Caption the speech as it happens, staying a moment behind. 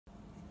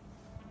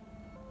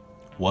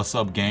What's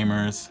up,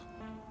 gamers,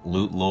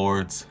 loot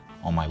lords,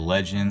 all my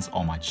legends,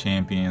 all my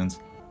champions?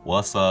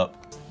 What's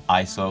up?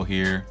 iiiso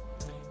here,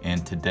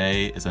 and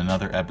today is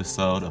another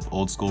episode of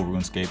Old School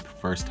RuneScape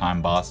First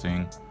Time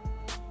Bossing.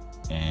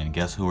 And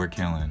guess who we're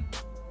killing?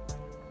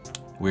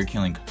 We're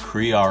killing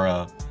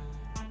Kree'arra,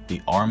 the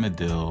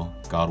Armadyl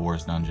God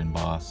Wars dungeon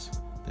boss,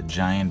 the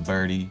giant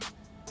birdie.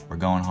 We're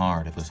going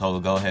hard. Let's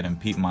go ahead and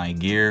peep my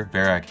gear: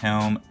 Varrock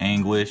helm,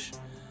 Anguish,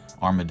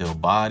 Armadyl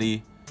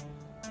body,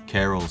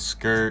 Carol's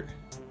skirt,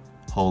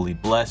 Holy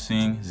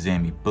Blessing,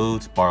 Zami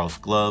boots, Barrel's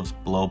gloves,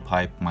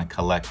 blowpipe, my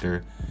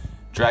collector,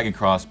 dragon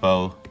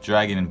crossbow,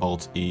 dragon and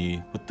bolts E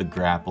with the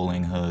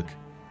grappling hook,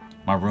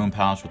 my rune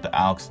pouch with the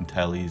alks and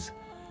tellies,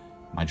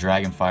 my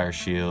dragon fire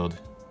shield,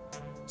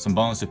 some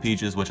bonus to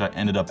peaches which I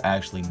ended up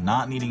actually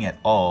not needing at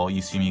all.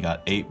 You see me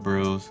got 8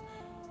 brews,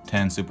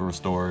 10 super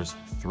restores,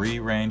 3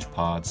 range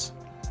pots.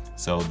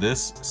 So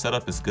this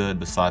setup is good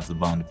besides the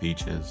bone to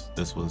peaches.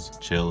 This was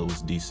chill, it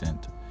was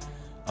decent.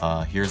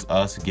 Here's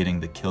us getting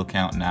the kill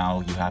count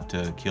now. You have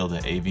to kill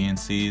the avian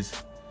seas.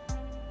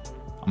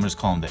 I'm gonna just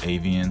call them the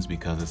avians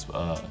because it's,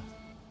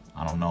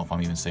 I don't know if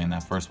I'm even saying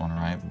that first one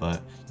right, but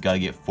you gotta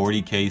get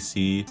 40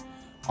 KC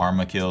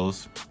Arma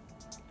kills.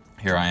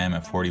 Here I am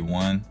at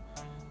 41.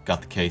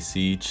 Got the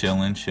KC,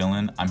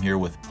 chillin'. I'm here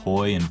with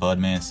Poi and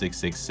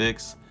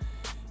Budman666,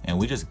 and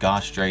we just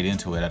got straight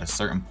into it. At a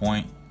certain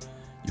point,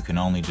 you can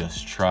only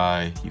just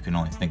try, you can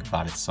only think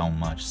about it so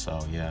much. So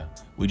yeah,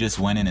 we just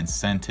went in and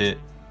sent it.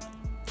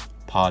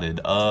 Potted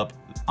up.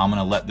 I'm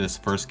gonna let this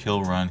first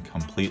kill run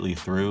completely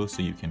through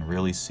so you can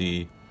really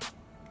see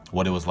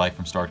what it was like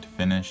from start to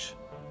finish.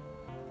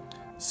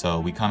 So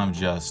we kind of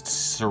just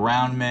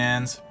surround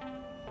mans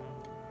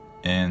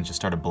and just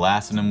started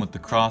blasting him with the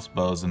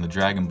crossbows and the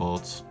dragon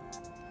bolts.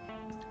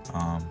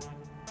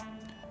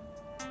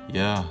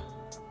 Yeah,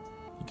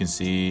 you can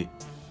see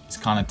he's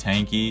kind of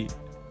tanky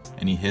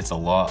and he hits a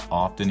lot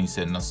often. He's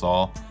hitting us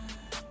all.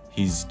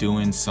 He's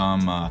doing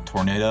some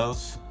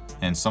tornadoes,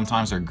 and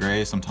sometimes they're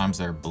gray, sometimes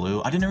they're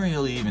blue. I didn't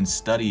really even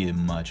study it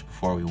much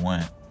before we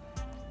went.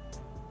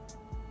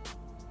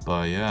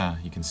 But yeah,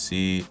 you can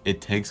see it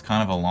takes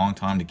kind of a long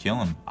time to kill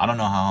him. I don't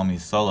know how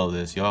homies solo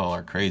this. Y'all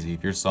are crazy.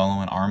 If you're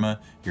soloing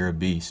Arma, you're a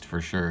beast for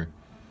sure.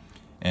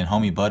 And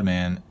homie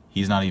Budman,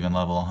 he's not even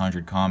level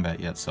 100 combat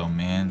yet, so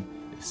man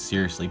is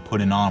seriously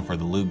putting on for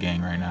the loot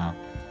gang right now.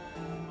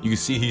 You can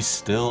see he's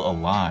still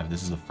alive.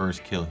 This is the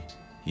first kill.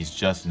 He's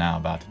just now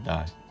about to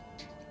die.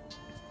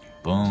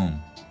 Boom.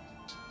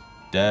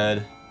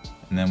 Dead.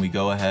 And then we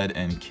go ahead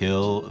and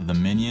kill the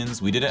minions.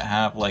 We didn't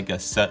have like a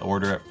set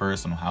order at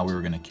first on how we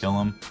were gonna kill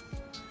them,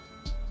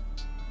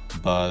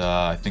 but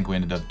I think we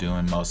ended up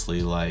doing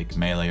mostly like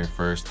meleeer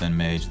first, then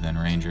mage, then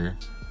ranger.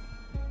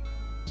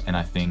 And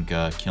I think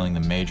killing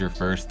the major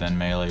first, then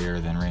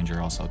meleeer, then ranger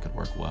also could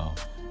work well.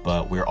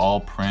 But we're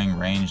all praying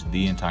range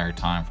the entire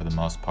time for the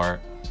most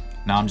part.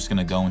 Now I'm just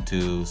gonna go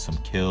into some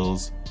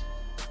kills,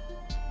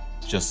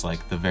 just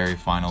like the very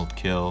final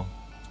kill.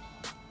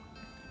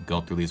 Go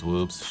through these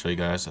whoops, show you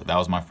guys. That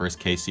was my first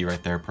KC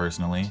right there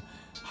personally.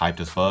 Hyped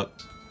as fuck.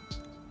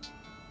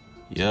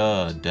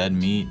 Yeah, dead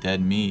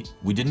meat.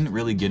 We didn't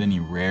really get any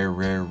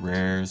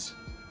rares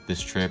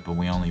this trip, but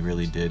we only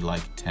really did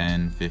like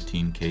 10,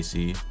 15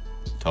 KC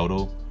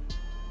total.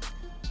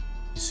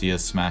 You see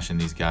us smashing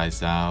these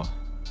guys out.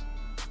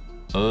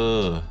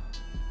 There's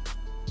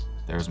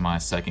my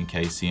second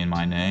KC in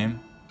my name.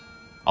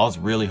 I was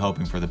really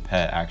hoping for the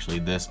pet actually.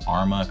 This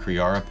Arma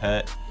Kree'arra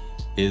pet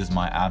is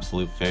my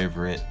absolute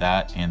favorite.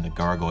 That and the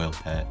gargoyle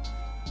pet.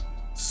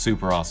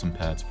 Super awesome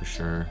pets for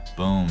sure.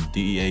 Boom.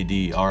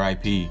 DEAD.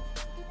 RIP.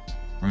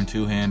 Rune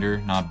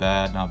 2-hander. Not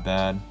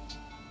bad.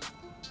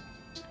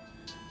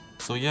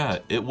 So yeah,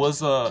 it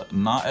was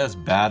not as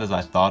bad as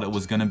I thought it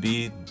was gonna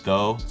be,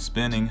 though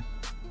spinning.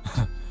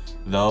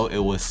 Though it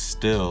was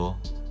still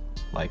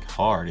like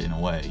hard in a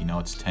way. You know,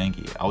 it's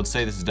tanky. I would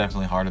say this is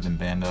definitely harder than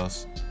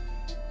Bandos.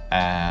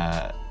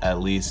 At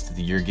least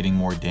you're getting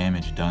more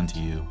damage done to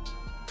you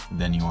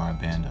than you are at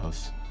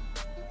Bandos.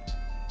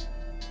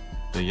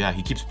 But yeah,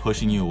 he keeps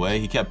pushing you away.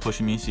 He kept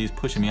pushing me. See, he's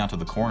pushing me out to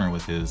the corner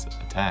with his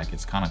attack.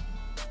 It's kind of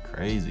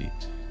crazy.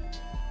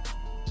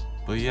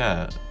 But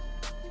yeah,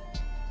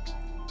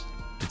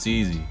 it's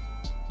easy.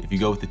 If you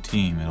go with the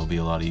team, it'll be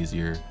a lot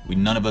easier.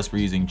 None of us were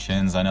using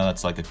chins. I know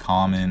that's like a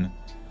common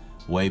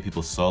way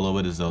people solo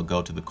it, is they'll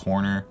go to the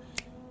corner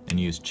and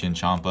use chin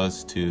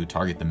champas to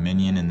target the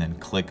minion and then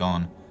click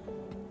on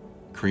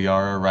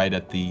Kree'arra right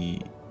at the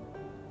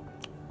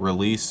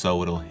release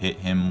so it'll hit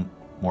him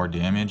more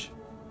damage.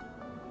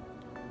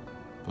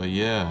 But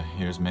yeah,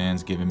 here's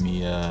man's giving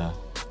me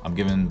I'm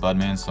giving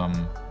Budman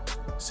some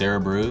Sarah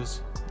brews.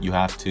 You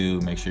have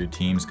to make sure your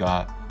team's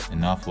got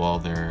enough while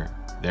they're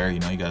there. You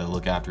know, you gotta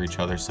look after each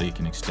other so you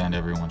can extend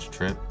everyone's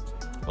trip.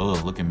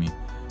 Oh, look at me.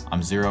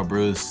 I'm 0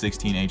 brews,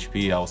 16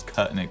 HP. I was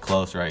cutting it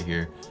close right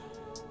here.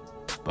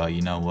 But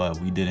you know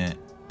what? We didn't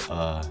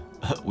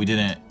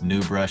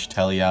new brush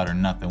telly out or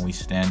nothing. We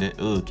stand it.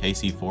 Ooh,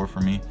 KC4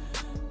 for me.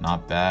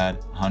 Not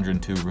bad.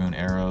 102 rune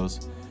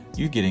arrows.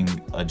 You're getting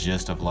a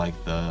gist of like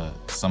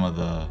some of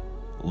the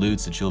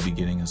loots that you'll be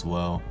getting as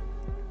well.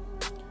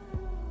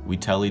 We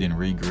tellied and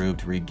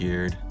regrouped,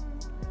 regeared.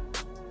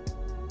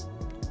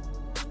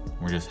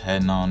 We're just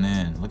heading on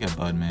in. Look at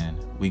Budman.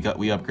 We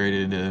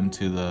upgraded him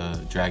to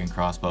the dragon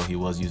crossbow. He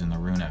was using the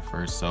rune at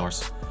first, so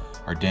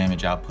our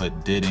damage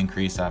output did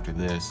increase after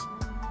this.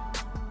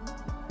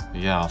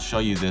 But yeah, I'll show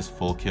you this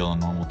full kill in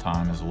normal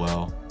time as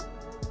well.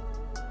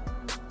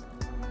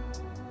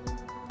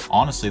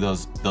 Honestly,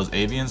 those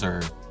avians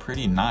are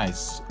pretty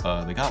nice.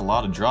 They got a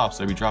lot of drops.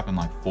 They be dropping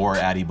like 4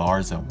 addy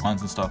bars at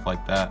once and stuff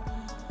like that.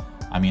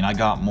 I mean, I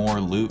got more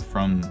loot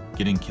from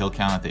getting kill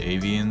count at the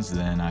avians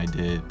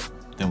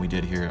than we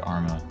did here at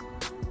Arma.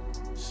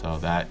 So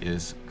that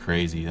is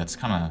crazy. That's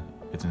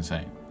it's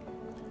insane.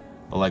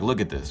 But like, look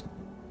at this.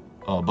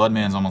 Oh,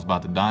 Budman's almost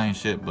about to die and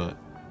shit, but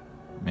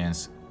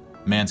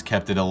man's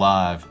kept it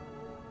alive.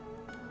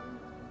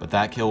 But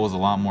that kill was a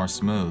lot more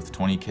smooth.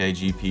 20k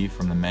GP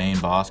from the main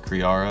boss,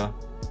 Kree'arra.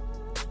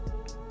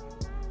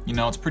 You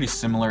know, it's pretty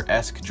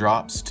similar-esque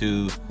drops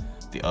to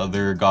the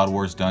other God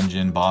Wars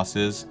dungeon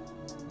bosses,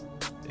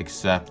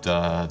 except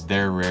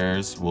their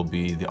rares will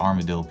be the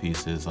Armadyl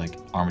pieces, like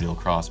Armadyl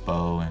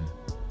crossbow and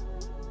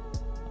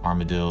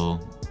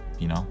Armadyl,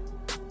 you know,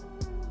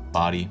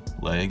 body,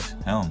 legs,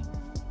 helm.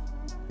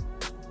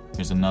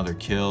 Here's another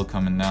kill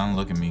coming down.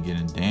 Look at me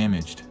getting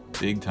damaged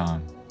big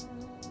time.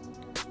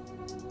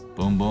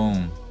 Boom,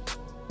 boom.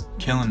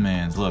 Killing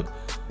mans. Look,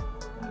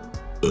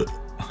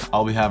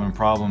 I'll be having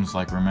problems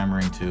like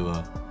remembering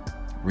to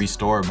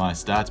restore my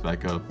stats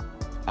back up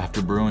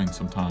after brewing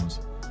sometimes.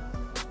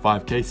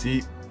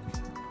 5kc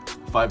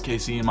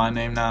in my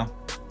name now.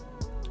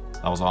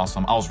 That was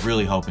awesome. I was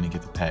really hoping to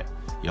get the pet,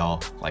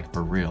 y'all. Like,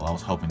 for real, I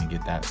was hoping to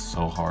get that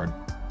so hard.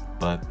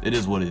 But it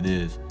is what it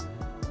is.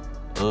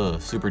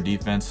 Super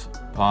defense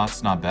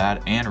pots, not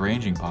bad. And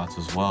ranging pots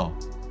as well.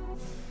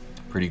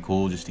 Pretty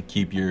cool just to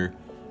keep your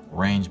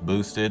range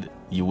boosted.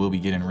 You will be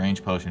getting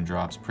range potion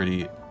drops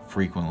pretty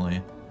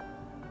frequently.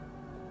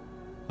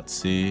 Let's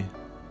see.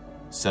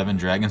 7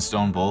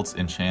 Dragonstone bolts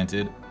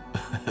enchanted.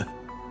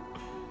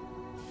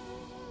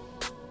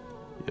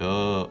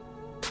 Yo,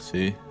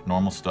 see,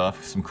 normal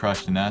stuff. Some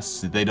crushed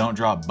nests. They don't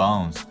drop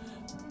bones.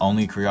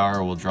 Only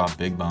Kree'arra will drop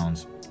big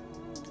bones.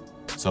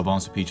 So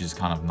Bones to Peach is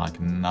kind of like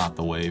not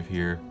the wave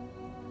here.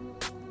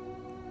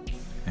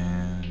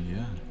 And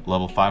yeah,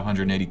 level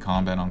 580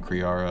 combat on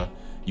Kree'arra.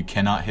 You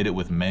cannot hit it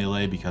with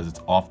melee because it's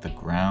off the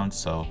ground.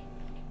 So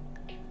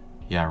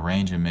yeah,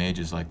 range and mage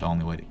is like the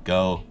only way to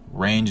go.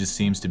 Range just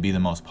seems to be the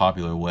most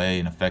popular way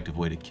and effective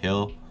way to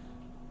kill.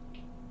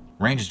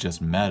 Range is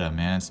just meta,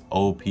 man. It's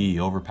OP,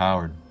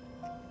 overpowered.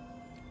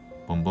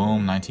 Boom,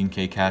 boom.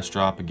 19k cash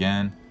drop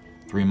again.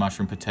 3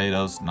 mushroom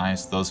potatoes.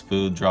 Nice. Those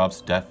food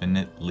drops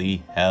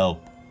definitely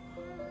help.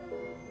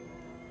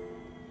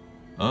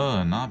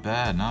 Not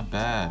bad, not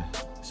bad.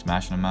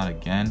 Smashing them out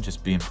again.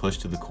 Just being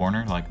pushed to the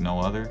corner like no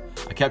other.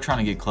 I kept trying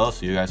to get close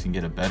so you guys can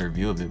get a better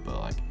view of it, but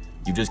like,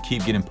 you just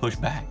keep getting pushed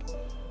back.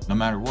 No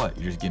matter what,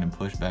 you're just getting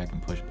pushed back and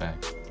pushed back.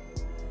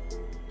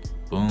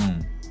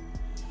 Boom.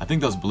 I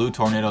think those blue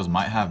tornadoes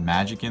might have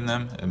magic in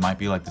them. It might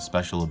be like the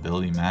special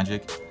ability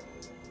magic.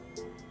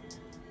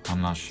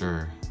 I'm not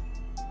sure.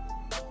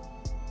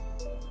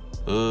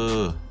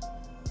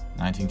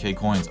 19k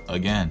coins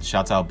again.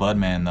 Shouts out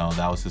Budman though.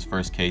 That was his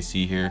first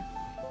KC here.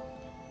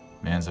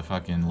 Man's a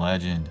fucking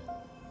legend.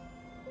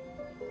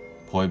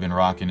 Poi been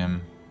rocking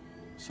him,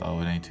 so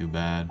it ain't too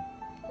bad.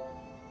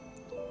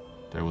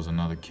 There was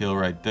another kill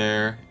right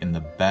there in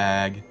the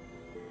bag.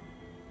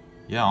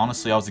 Yeah,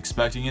 honestly, I was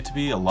expecting it to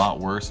be a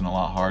lot worse and a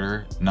lot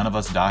harder. None of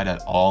us died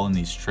at all in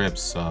these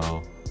trips,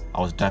 so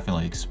I was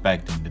definitely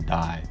expecting to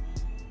die.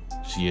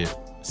 Shit,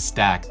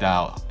 stacked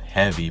out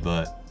heavy,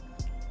 but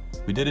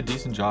we did a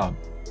decent job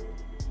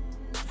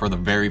for the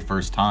very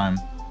first time.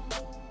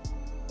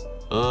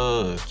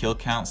 Kill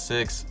count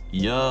 6.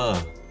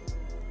 Yeah,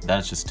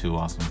 that's just too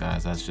awesome,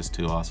 guys. That's just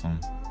too awesome.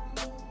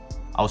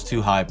 I was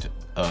too hyped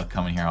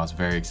coming here. I was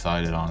very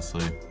excited,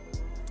 honestly.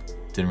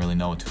 Didn't really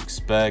know what to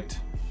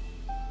expect.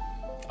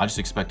 I just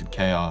expected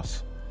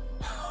chaos.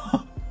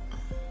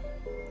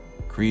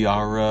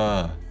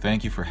 Kree'arra,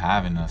 thank you for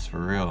having us, for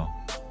real.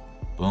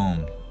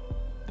 Boom.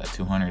 That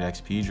 200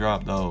 XP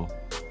drop, though.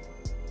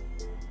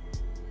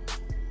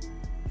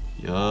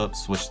 Yup,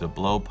 switch the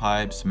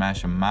blowpipe,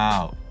 smash them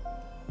out.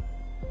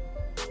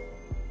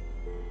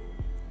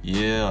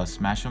 Yeah,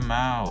 smash them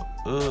out.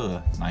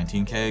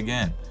 19k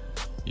again.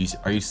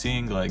 Are you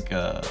seeing like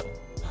are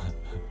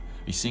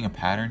you seeing a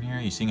pattern here?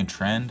 Are you seeing a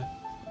trend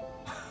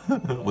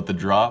with the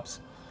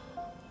drops?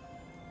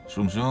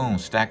 Zoom zoom,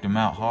 stacked them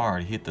out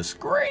hard, hit the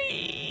screen,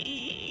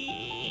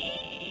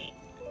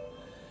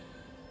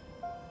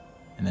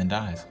 and then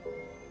dies.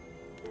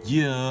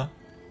 Yeah.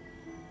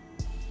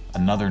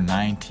 Another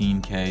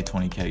 19k,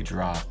 20k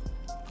drop.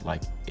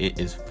 Like, it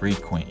is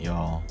frequent,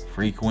 y'all.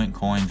 Frequent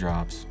coin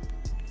drops.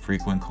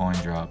 Frequent coin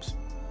drops.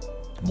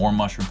 More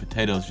mushroom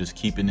potatoes, just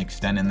keeping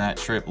extending that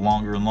trip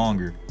longer and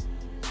longer.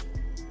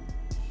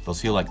 They'll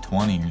see like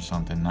 20 or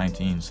something,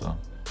 19, so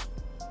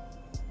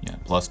yeah,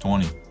 plus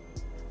 20.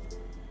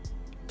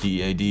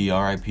 DAD,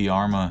 RIP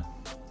Arma.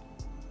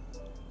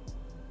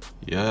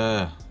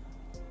 Yeah.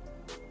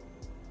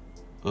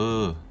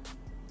 Boom.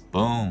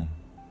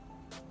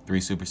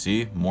 3 Super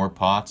C. More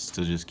pots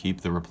to just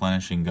keep the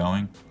replenishing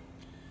going.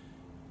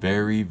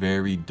 Very,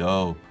 very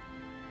dope.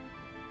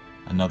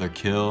 Another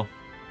kill.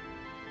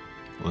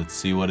 Let's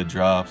see what it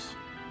drops.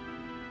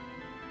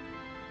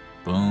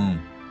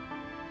 Boom.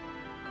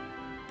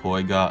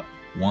 Poi got,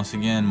 once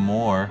again,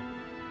 more.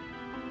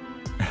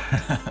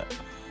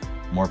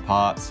 More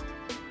pots.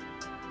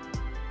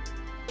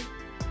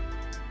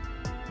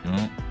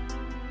 Yep.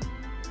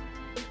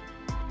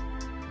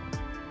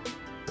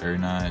 Very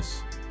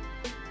nice.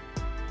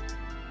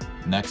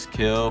 Next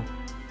kill.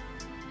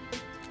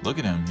 Look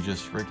at him. He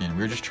just freaking.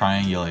 We're just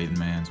triangulating,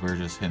 man. We're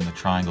just hitting the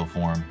triangle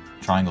form.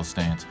 Triangle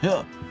stance.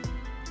 Yeah.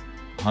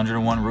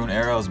 101 rune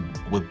arrows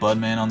with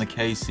Budman on the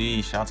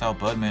KC. Shouts out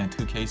Budman.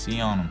 2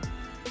 KC on him.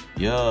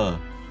 Yeah.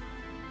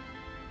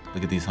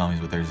 Look at these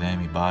homies with their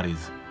Zami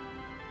bodies.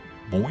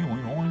 Boing,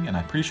 boing, boing. And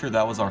I'm pretty sure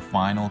that was our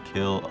final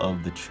kill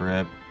of the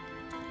trip.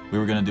 We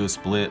were going to do a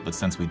split, but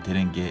since we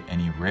didn't get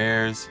any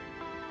rares,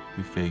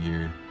 we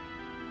figured,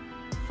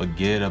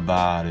 forget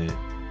about it.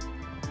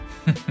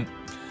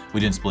 We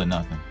didn't split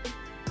nothing.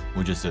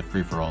 We just did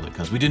free-for-all it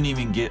because we didn't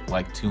even get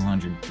like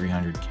 200,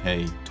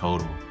 300K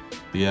total.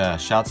 But yeah,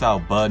 shouts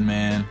out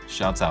Budman,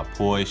 shouts out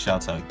Poi,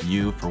 shouts out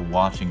you for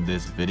watching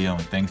this video,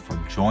 and thanks for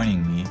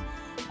joining me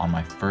on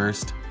my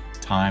first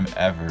time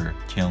ever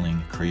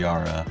killing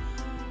Kree'arra,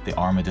 the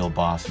Armadyl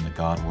boss in the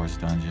God Wars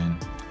dungeon.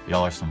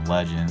 Y'all are some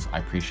legends. I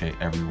appreciate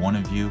every one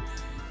of you,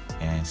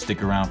 and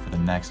stick around for the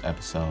next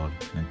episode.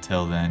 And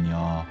until then,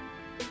 y'all,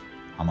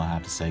 I'm gonna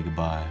have to say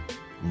goodbye.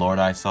 Lord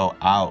iiiso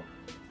out.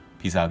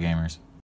 Peace out, gamers.